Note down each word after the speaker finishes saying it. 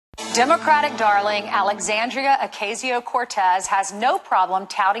Democratic darling Alexandria Ocasio-Cortez has no problem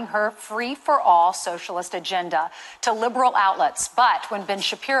touting her free-for-all socialist agenda to liberal outlets. But when Ben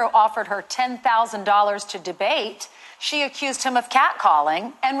Shapiro offered her $10,000 to debate, she accused him of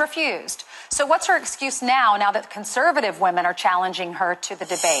catcalling and refused. So what's her excuse now that conservative women are challenging her to the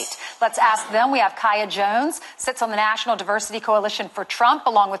debate? Let's ask them. We have Kaya Jones, sits on the National Diversity Coalition for Trump,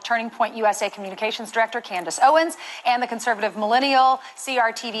 along with Turning Point USA Communications Director Candace Owens, and the conservative millennial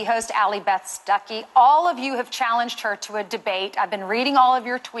CRTV host Allie Beth Stuckey. All of you have challenged her to a debate. I've been reading all of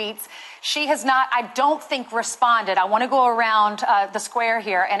your tweets. She has not, I don't think, responded. I want to go around the square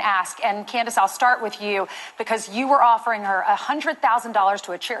here and ask. And Candace, I'll start with you because you were offering her $100,000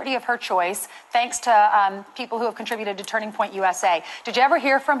 to a charity of her choice, thanks to people who have contributed to Turning Point USA. Did you ever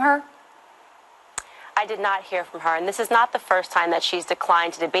hear from her? I did not hear from her, and this is not the first time that she's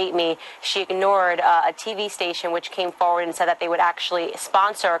declined to debate me. She ignored a TV station which came forward and said that they would actually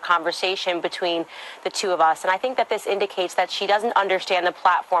sponsor a conversation between the two of us. And I think that this indicates that she doesn't understand the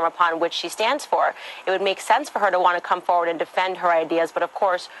platform upon which she stands for. It would make sense for her to want to come forward and defend her ideas, but of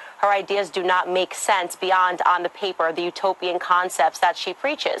course, her ideas do not make sense beyond on the paper, the utopian concepts that she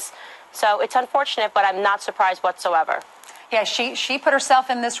preaches. So it's unfortunate, but I'm not surprised whatsoever. Yeah, she put herself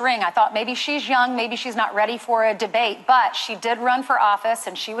in this ring. I thought maybe she's young, maybe she's not ready for a debate, but she did run for office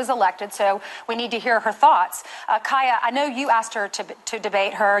and she was elected, so we need to hear her thoughts. Kaya, I know you asked her to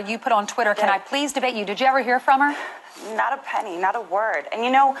debate her. You put on Twitter, can I please debate you? Did you ever hear from her? Not a penny, not a word.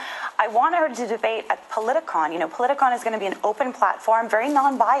 And I want her to debate at Politicon. Politicon is going to be an open platform, very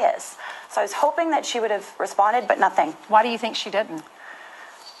non-biased. So I was hoping that she would have responded, but nothing. Why do you think she didn't?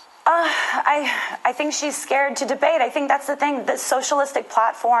 I think she's scared to debate. I think that's the thing. The socialistic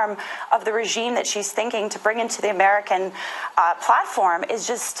platform of the regime that she's thinking to bring into the American platform is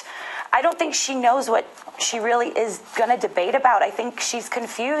just, I don't think she knows what she really is going to debate about. I think she's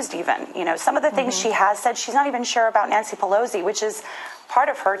confused even. Some of the things she has said, she's not even sure about Nancy Pelosi, which is part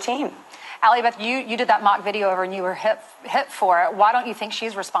of her team. Allie Beth, you did that mock video over and you were hit for it. Why don't you think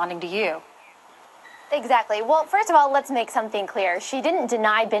she's responding to you? Exactly. Well, first of all, let's make something clear. She didn't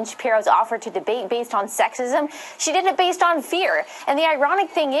deny Ben Shapiro's offer to debate based on sexism. She did it based on fear. And the ironic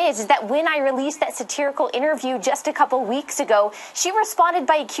thing is that when I released that satirical interview just a couple weeks ago, she responded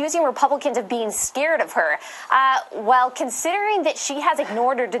by accusing Republicans of being scared of her. Well, considering that she has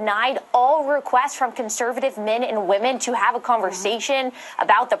ignored or denied all requests from conservative men and women to have a conversation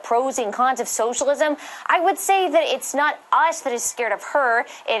about the pros and cons of socialism, I would say that it's not us that is scared of her.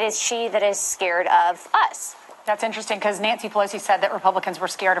 It is she that is scared of us. That's interesting because Nancy Pelosi said that Republicans were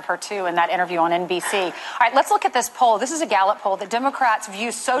scared of her, too, in that interview on NBC. All right, let's look at this poll. This is a Gallup poll that Democrats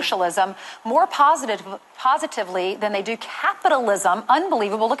view socialism more positively than they do capitalism.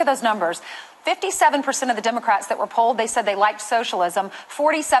 Unbelievable. Look at those numbers. 57% of the Democrats that were polled, they said they liked socialism.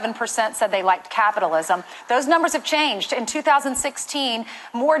 47% said they liked capitalism. Those numbers have changed. In 2016,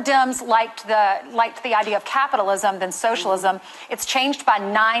 more Dems liked the idea of capitalism than socialism. It's changed by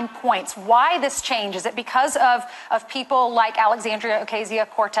 9 points. Why this change? Is it because of people like Alexandria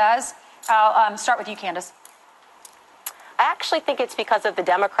Ocasio-Cortez? I'll start with you, Candace. I actually think it's because of the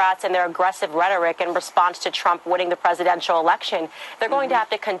Democrats and their aggressive rhetoric in response to Trump winning the presidential election. They're going to have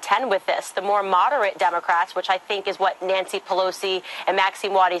to contend with this. The more moderate Democrats, which I think is what Nancy Pelosi and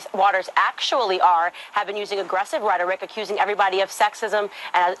Maxine Waters actually are, have been using aggressive rhetoric, accusing everybody of sexism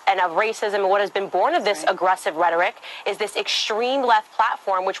and of racism. And what has been born of this aggressive rhetoric is this extreme left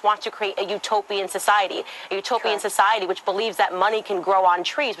platform which wants to create a utopian society which believes that money can grow on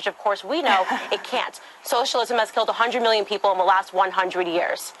trees, which of course we know it can't. Socialism has killed 100 million people in the last 100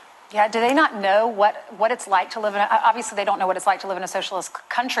 years. Yeah, do they not know what it's like to live in obviously they don't know what it's like to live in a socialist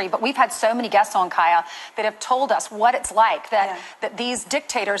country, but we've had so many guests on, Kaya, that have told us what it's like, that these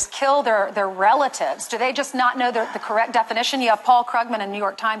dictators kill their relatives. Do they just not know the correct definition? You have Paul Krugman in New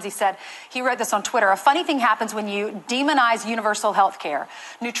York Times. He wrote this on Twitter. A funny thing happens when you demonize universal health care,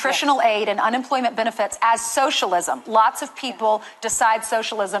 nutritional aid, and unemployment benefits as socialism. Lots of people decide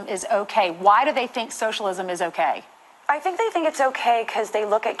socialism is okay. Why do they think socialism is okay? I think they think it's okay because they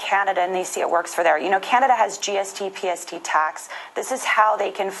look at Canada and they see it works for there. Canada has GST, PST tax. This is how they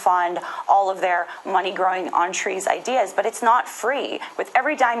can fund all of their money growing on trees ideas, but it's not free. With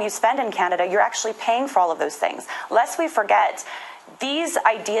every dime you spend in Canada, you're actually paying for all of those things. Lest we forget, these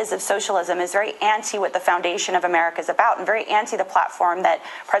ideas of socialism is very anti what the foundation of America is about and very anti the platform that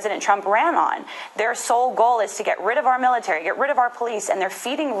President Trump ran on. Their sole goal is to get rid of our military, get rid of our police, and they're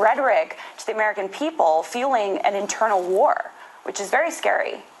feeding rhetoric to the American people, fueling an internal war, which is very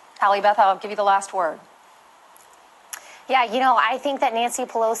scary. Allie Beth, I'll give you the last word. Yeah, I think that Nancy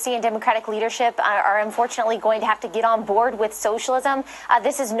Pelosi and Democratic leadership are unfortunately going to have to get on board with socialism.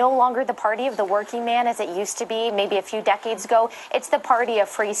 This is no longer the party of the working man as it used to be maybe a few decades ago. It's the party of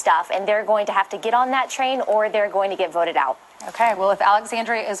free stuff, and they're going to have to get on that train or they're going to get voted out. Okay, well, if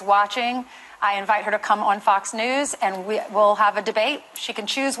Alexandria is watching, I invite her to come on Fox News and we'll have a debate. She can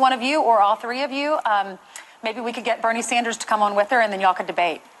choose one of you or all three of you. Maybe we could get Bernie Sanders to come on with her and then y'all could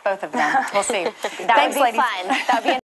debate, both of them. We'll see. Thanks, ladies. Fun. That would be